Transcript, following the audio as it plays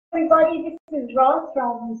Everybody, this is Ros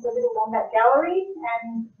from the Little Wombat Gallery,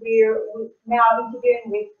 and we're now interviewing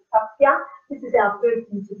with Saskia. This is our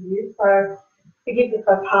first interview, so forgive the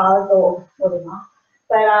faux pas or whatever.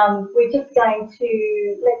 But we're just going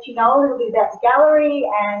to let you know a little bit about the gallery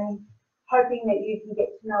and hoping that you can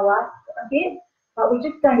get to know us a bit. But we're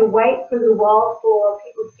just going to wait for a little while for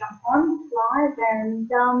people to jump on live,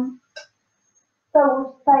 and so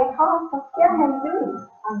we'll say hi, Saskia. How are you doing?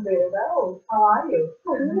 I'm very well. How are you?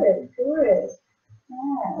 Good, good.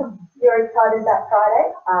 Yeah. You're excited about Friday?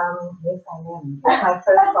 Yes, I am. It's my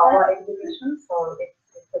first solo exhibition, so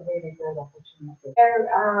it's a really good opportunity.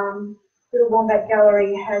 Our Little Wombat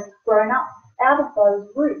Gallery has grown up out of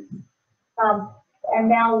those roots, and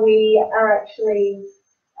now we are actually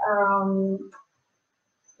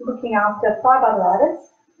looking after 5 other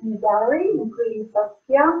artists in the gallery, including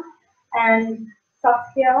Saskia. And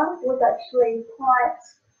Saskia was actually quite,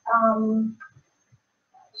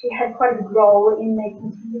 she had quite a big role in the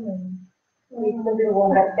continuing with the Little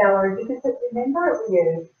Wombat Gallery, because remember it was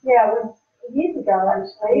years ago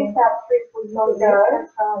actually, about 3 or 4 years ago,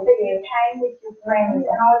 that you came with your friends,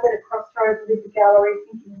 and I was at a crossroads with the gallery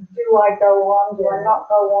thinking, do I go on, do I not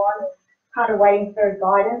go on, kind of waiting for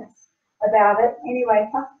guidance about it. Anyway,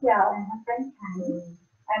 Saskia and her friend came,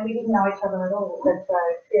 and we didn't know each other at all. That's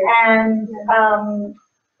right. Yeah. And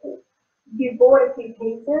you bought a few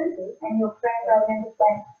pieces, and your friend, I remember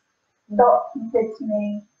saying, stopped and said to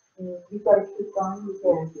me, you've got to keep going with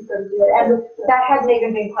this, you've got to do it. And that hadn't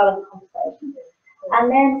even been part of the conversation. And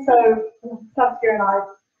then so Saskia and I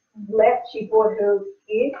left, she bought her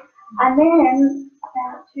gift, and then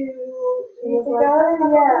about 2 years ago,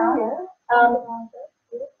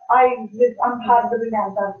 I'm part of the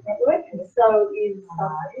Renowned Artist Network, and so is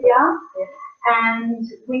Saskia, and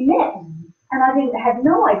we met. And I had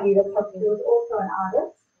no idea that Saskia was also an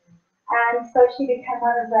artist. And so she became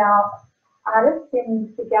one of our artists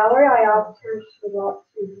in the gallery. I asked her if she would like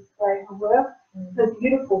to display her work, her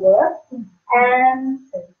beautiful work, and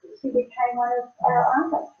she became one of our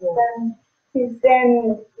artists. And since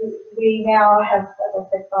then, we now have, as I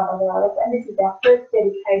said, 5 other artists, and this is our first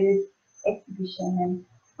dedicated exhibition. And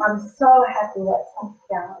I'm so happy that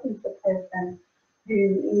Saskia is the person who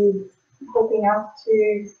is helping us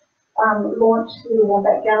to launch the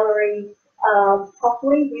Wombat Gallery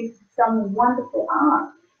properly with some wonderful art.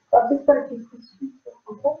 So I've just got a few questions.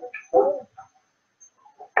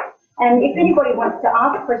 And if anybody wants to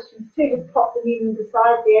ask questions too, just pop them in the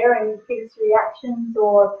side there and give us reactions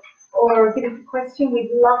or give us a question.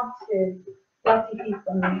 We'd love to hear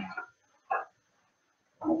from you.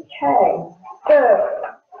 Okay, so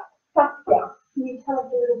Saskia, can you tell us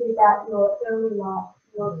a little bit about your early life?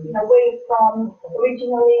 Where you're from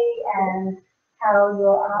originally and how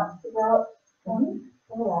your art developed?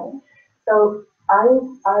 Alright. So I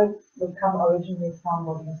come originally from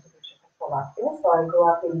Slovakia. So I grew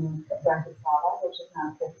up in Bratislava, which is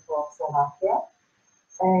now the capital of Slovakia.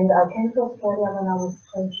 And I came to Australia when I was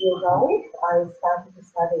 20 years old. I started to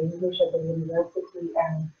study English at the university,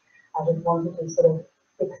 and I just wanted to sort of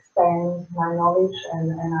expand my knowledge,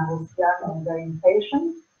 and I was young and very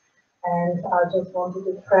impatient. And I just wanted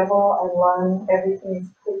to travel and learn everything as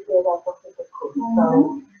quickly as I possibly could. So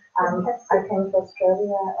I came to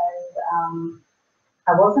Australia, and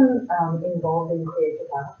I wasn't involved in creative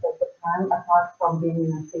arts at the time, apart from being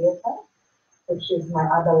in a theatre, which is my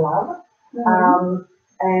other love.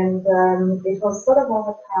 And it was sort of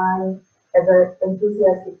over time, as an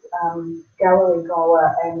enthusiastic gallery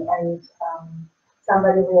goer and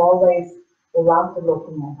somebody who always loved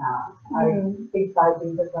looking at art. I bit by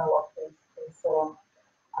bit developed this sort of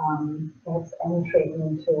perhaps entry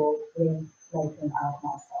into making art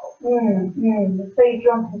myself. So you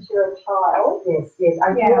drawn since you were a child? Yes.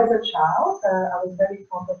 I drew as a child. I was very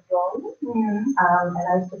fond of drawing. And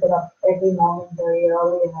I used to get up every morning very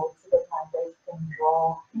early, and I would sit at my desk and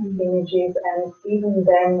draw images. And even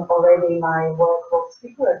then, already my work was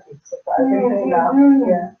figurative, surprisingly enough.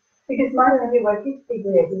 Yeah. Because most of your work is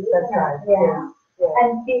figurative. Yes, that's right. Yeah.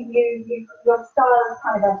 And your style is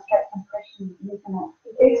kind of abstract impressionism, isn't it?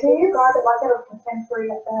 It is. Describe it like that, or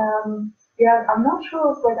contemporary? Yeah, I'm not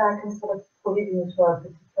sure whether I can sort of put it into a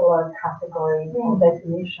particular category or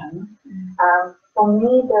definition. For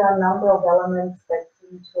me, there are a number of elements that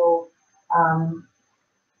seem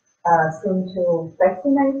to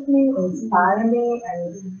fascinate me, inspire me,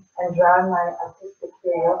 and drive my artistic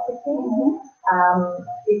curiosity.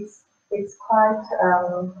 It's quite.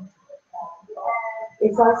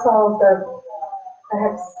 It's also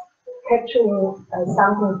perhaps capturing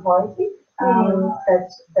something poetic.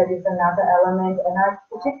 That is another element, and I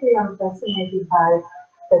particularly am fascinated by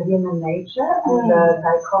the human nature and the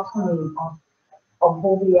dichotomy of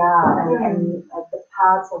who we are and the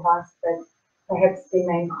parts of us that perhaps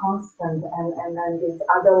remain constant and then these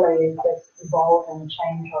other layers that evolve and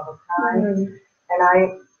change over time. And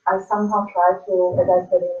I somehow try to, as I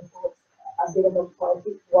said, in a bit of a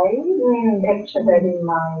poetic way, capture that in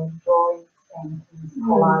my drawings and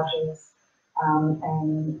collages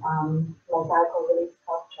and mosaic or relief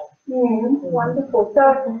sculpture. Wonderful. So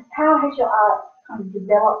how has your art kind of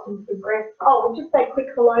developed and progressed? Oh, we'll just say quick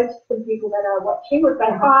hello to some people that are watching. We'll say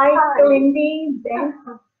hi, Lindy, Ben,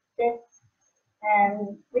 Jess,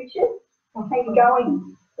 and Richard. How are you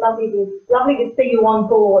going? Lovely to see you on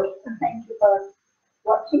board. Thank you for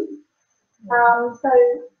watching. So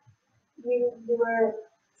you were.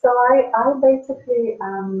 So I basically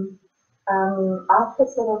after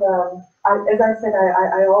sort of as I said,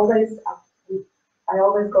 I always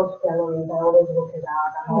go to galleries. I always look at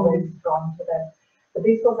art. I'm always drawn to them. But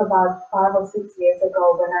this was about 5 or 6 years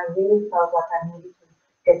ago when I really felt like I needed to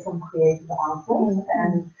get some creative outlet.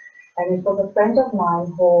 And it was a friend of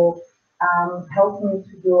mine who helped me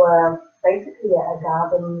to do basically a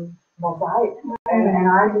garden mosaic. And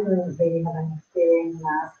I didn't really have an experience and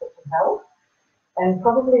asked her to help. And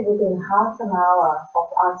probably within half an hour of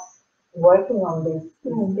us working on this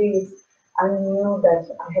piece, I knew that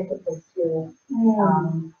I had to pursue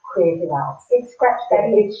creative arts. It scratched that.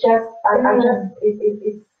 It's just,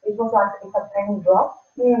 it was like if a penny dropped,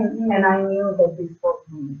 and I knew that this was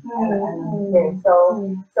me. So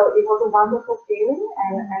it was a wonderful feeling,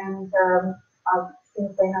 and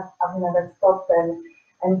since then I've never stopped.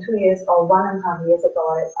 And 2 years or 1.5 years ago,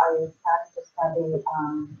 I started to study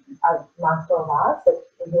a Master of Arts at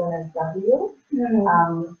UNSW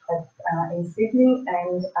in Sydney,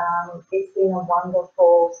 and it's been a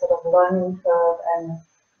wonderful sort of learning curve,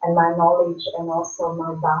 and my knowledge and also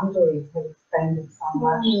my boundaries have expanded so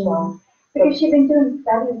much. So because you've been doing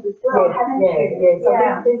studies as well, haven't you? So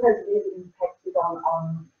this has really impacted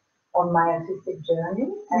on my artistic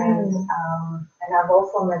journey, and I've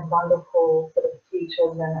also met wonderful sort of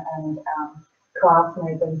teachers and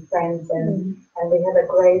classmates and friends, and we have a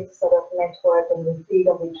great sort of network and we feed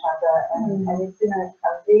of each other, and it's been a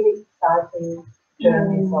really exciting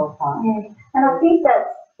journey so far. And I think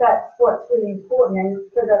that's what's really important, and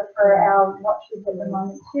for our watchers at the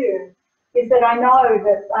moment too, is that I know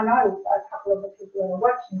a couple of the people that are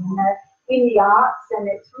watching, in the arts, and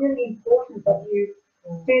it's really important that you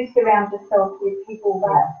do surround yourself with people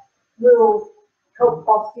that will help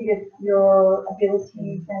foster your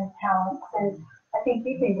abilities and talents, and I think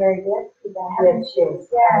you've been very blessed with that.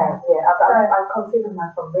 Yes. I consider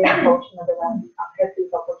myself very fortunate that I've had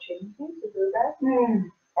this opportunity to do that,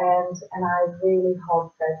 and I really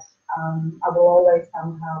hope that I will always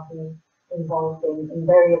somehow be involved in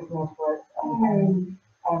various networks and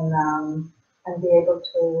be able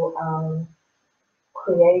to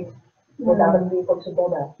create with other people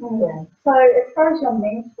together. So as far as your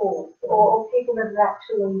mentors or people that have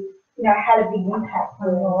actually, had a big impact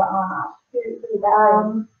on your art,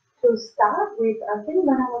 to start with, I think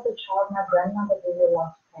when I was a child, my grandmother really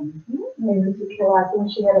loved painting. In particular, I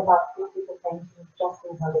think she had about 50 paintings just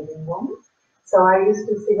in her living room. So I used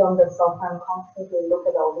to sit on the sofa and constantly look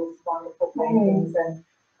at all these wonderful paintings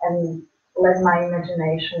and let my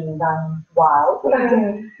imagination run wild.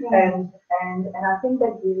 And I think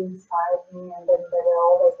that really inspired me, and then there were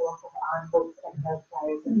always lots of art books and her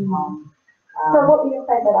plays at home. So what were your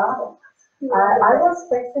favourite artists? I was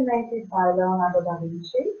fascinated by Leonardo da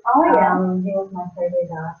Vinci. He was my favourite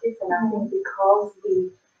artist, and I think because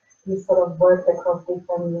he sort of worked across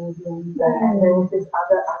different mediums, and there was this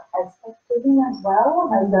other aspect to him as well,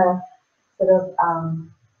 as a sort of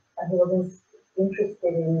he was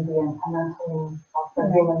interested in the anatomy of the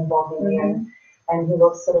human body, and he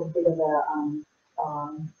was sort of a bit of a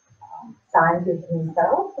scientist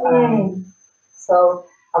himself. So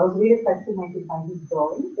I was really fascinated by his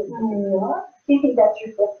drawings in particular. Do you think that's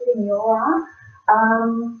reflected in your art?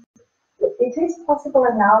 It is possible,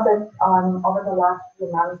 and now that over the last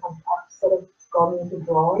few months I've sort of gone into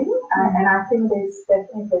drawing, and I think there's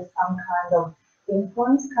definitely some kind of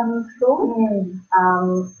influence coming through.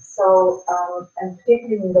 And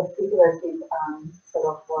particularly in the figurative sort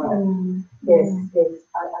of work. Yes,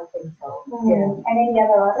 I think so. And any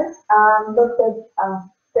other artists? Look,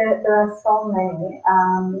 there are so many.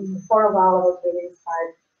 For a while I was really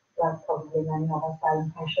inspired, like probably many of us are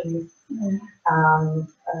impressionists.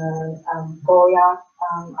 Goya,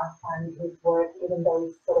 I find his work, even though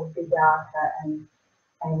it's sort of bit darker and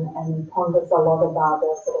ponders a lot about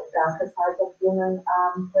the sort of darker side of human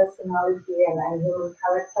personality and human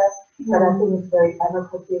character. but I think it's very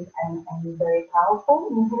evocative and very powerful.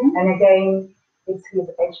 Mm-hmm. And again, it's his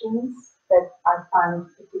etchings that I find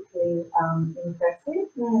particularly impressive.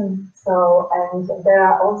 So, and there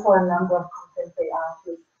are also a number of contemporary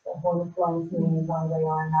artists who influence me in one way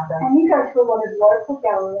or another. And you go to a lot of local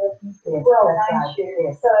galleries as well, don't you?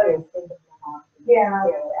 Yes, so, yes,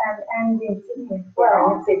 and in Sydney as well. well.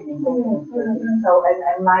 Yeah, in Sydney. So,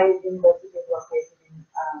 and my university is located in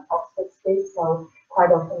Oxford Street, so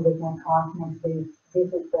quite often with my classmates we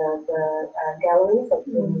visit the galleries at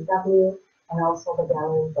the UW and also the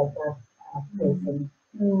galleries at the Pearson.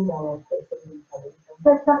 So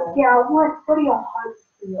Saskia, what are your hopes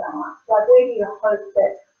for your art? Like, where do you hope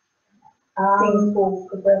that things will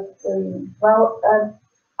progress to? Well,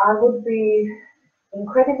 I would be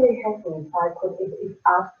incredibly happy if I could, if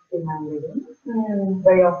art could be my living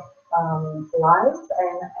way of life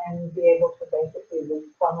and be able to basically live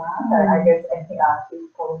from art. I guess any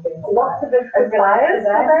artist probably Lots of us aspires to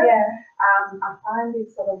that. Yeah. I find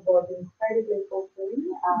it sort of was incredibly fulfilling.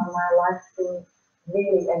 My life's been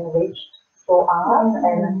really enriched through art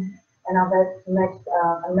and I've met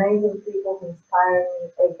amazing people who inspire me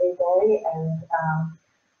every day and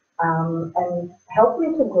help me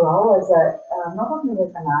to grow as a not only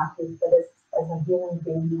as an artist but as a human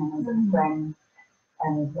being and as a friend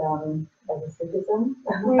and as a citizen,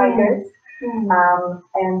 I guess.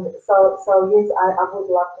 And so yes, I would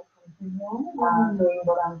love to continue doing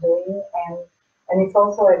what I'm doing, and it's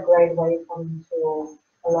also a great way for me to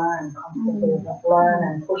learn constantly, learn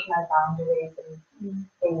and push my boundaries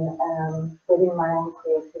in within my own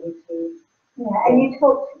creativity. Yeah, and we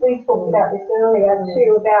talked about this earlier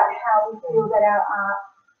too, about how we feel that our art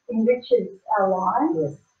enriches our lives.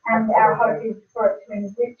 Yes. And our hope is for it to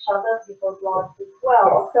enrich other people's lives as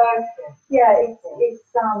well. So yeah, it's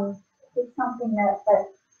something that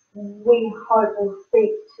we hope will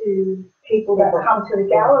speak to people that come to the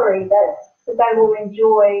gallery, that they will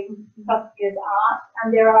enjoy Saskia's art.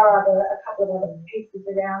 And there are a couple of other pieces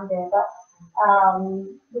around there, but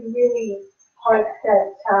we really hope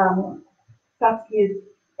that Saskia's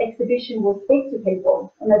exhibition will speak to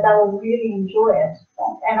people and that they will really enjoy it.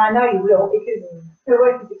 And I know you will, because her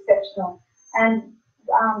work is exceptional. And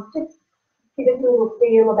just give us a little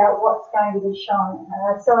feel about what's going to be shown.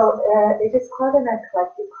 It is quite an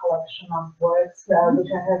eclectic collection of works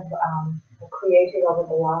which I have created over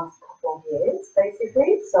the last couple of years,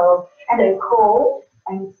 basically. So, and it's called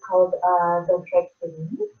The Trek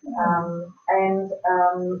Within. And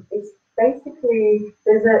it's basically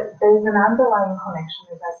there's an underlying connection,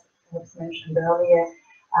 as I was mentioned earlier.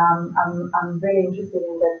 I'm really interested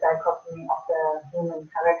in the dichotomy of the human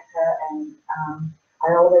character, and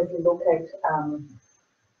I always look at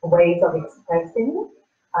ways of expressing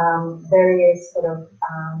various sort of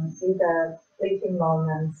either fleeting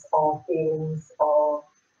moments or feelings or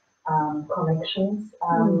connections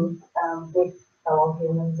with fellow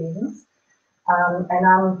human beings. And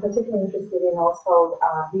I'm particularly interested in also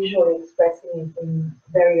visually expressing it in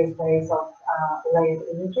various ways of layered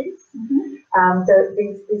images.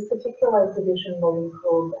 This particular exhibition will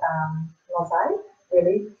include mosaic,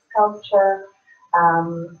 relief, sculpture.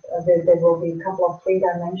 There will be a couple of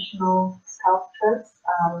three-dimensional sculptures,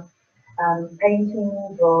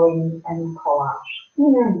 painting, drawing, and collage.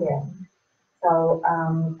 Yeah. So,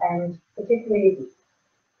 and particularly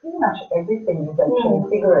pretty much everything is actually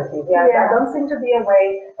figurative. Yeah, I don't seem to be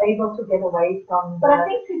able to get away from but I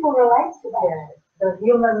think people relate to that. Yeah, the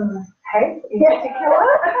human head in particular.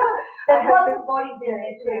 There's lots of bodies in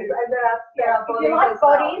there too. If you like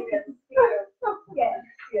bodies,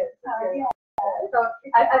 So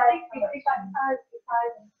I think if I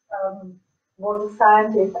was a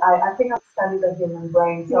scientist, I think I've studied the human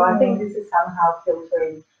brain. So I think this is somehow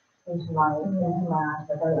filtering into my art.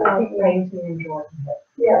 But I keep painting and drawing.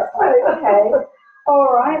 Yeah. Okay.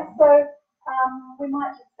 All right. So we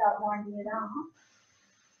might just start winding it up.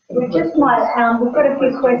 We just might. We've got a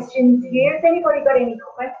few questions here. Has anybody got any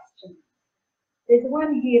questions? There's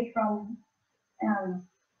one here from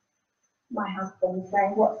my husband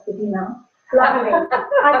saying, "What's for dinner?" Lovely.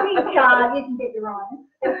 I think you can get your own.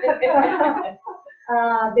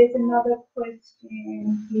 There's another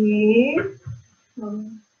question here.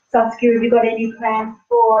 Saskia, have you got any plans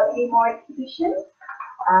for any more exhibitions?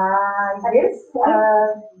 Yes.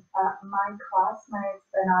 My classmates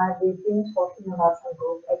and I, we've been talking about some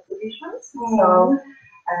group exhibitions. So,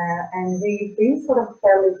 and we've been sort of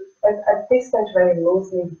fairly, at this stage, very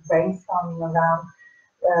loosely brainstorming around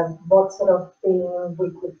what sort of thing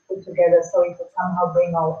we could put together so we could somehow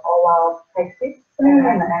bring all our practice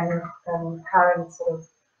and current sort of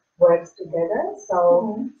works together.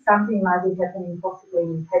 So something might be happening possibly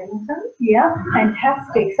in Paddington. Yeah,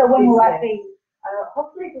 fantastic. So when will that be?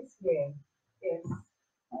 Hopefully this year. Yes.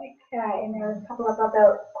 Okay, and there are a couple of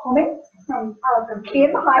other comments from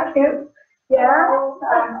Kim. Hi, Kim. Yeah,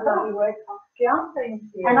 love your work, Saskia. Thank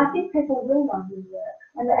you. And I think people will love your work,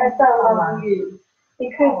 and as they love you,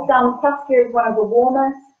 because Saskia is one of the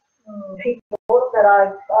warmest people that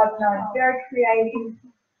I've known. Very creative,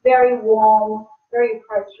 very warm, very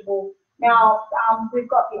approachable. Now we've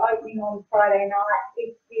got the opening on Friday night.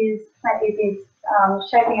 It is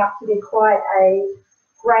shaping up to be quite a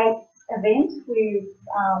great event. We're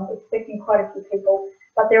expecting quite a few people,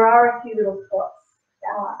 but there are a few little spots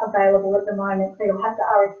available at the moment, so you'll have to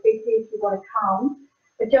RSVP if you want to come.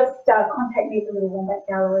 But just contact me at the Little Wombat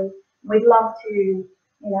Gallery. We'd love to,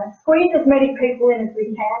 squeeze as many people in as we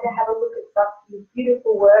can to have a look at Saskia's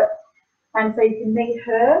beautiful work, and so you can meet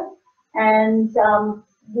her. And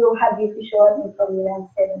we'll have the official opening probably around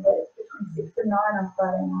 7, but it's between 6 and 9 on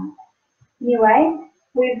Friday night. Anyway,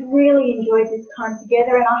 we've really enjoyed this time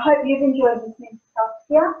together, and I hope you've enjoyed listening to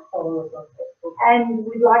Saskia. Follow us on Facebook. And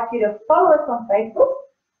we'd like you to follow us on Facebook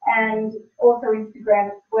and also Instagram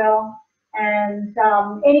as well. And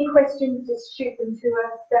any questions, just shoot them to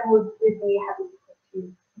us, and we'd be happy to talk to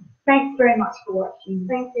you. Thanks very much for watching.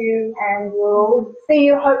 Thank you, and we'll see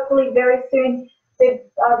you hopefully very soon. The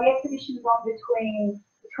exhibition is on between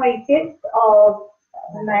the 25th of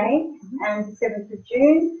May and the 7th of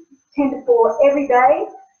June, 10 to 4 every day.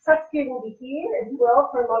 Saskia will be here as well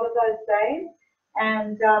for a lot of those days.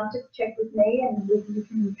 And just check with me, and you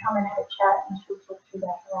can come and have a chat, and she'll talk to you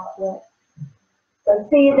about her artwork. So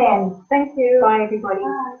see you then. Thank you. Bye, everybody.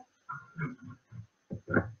 Bye.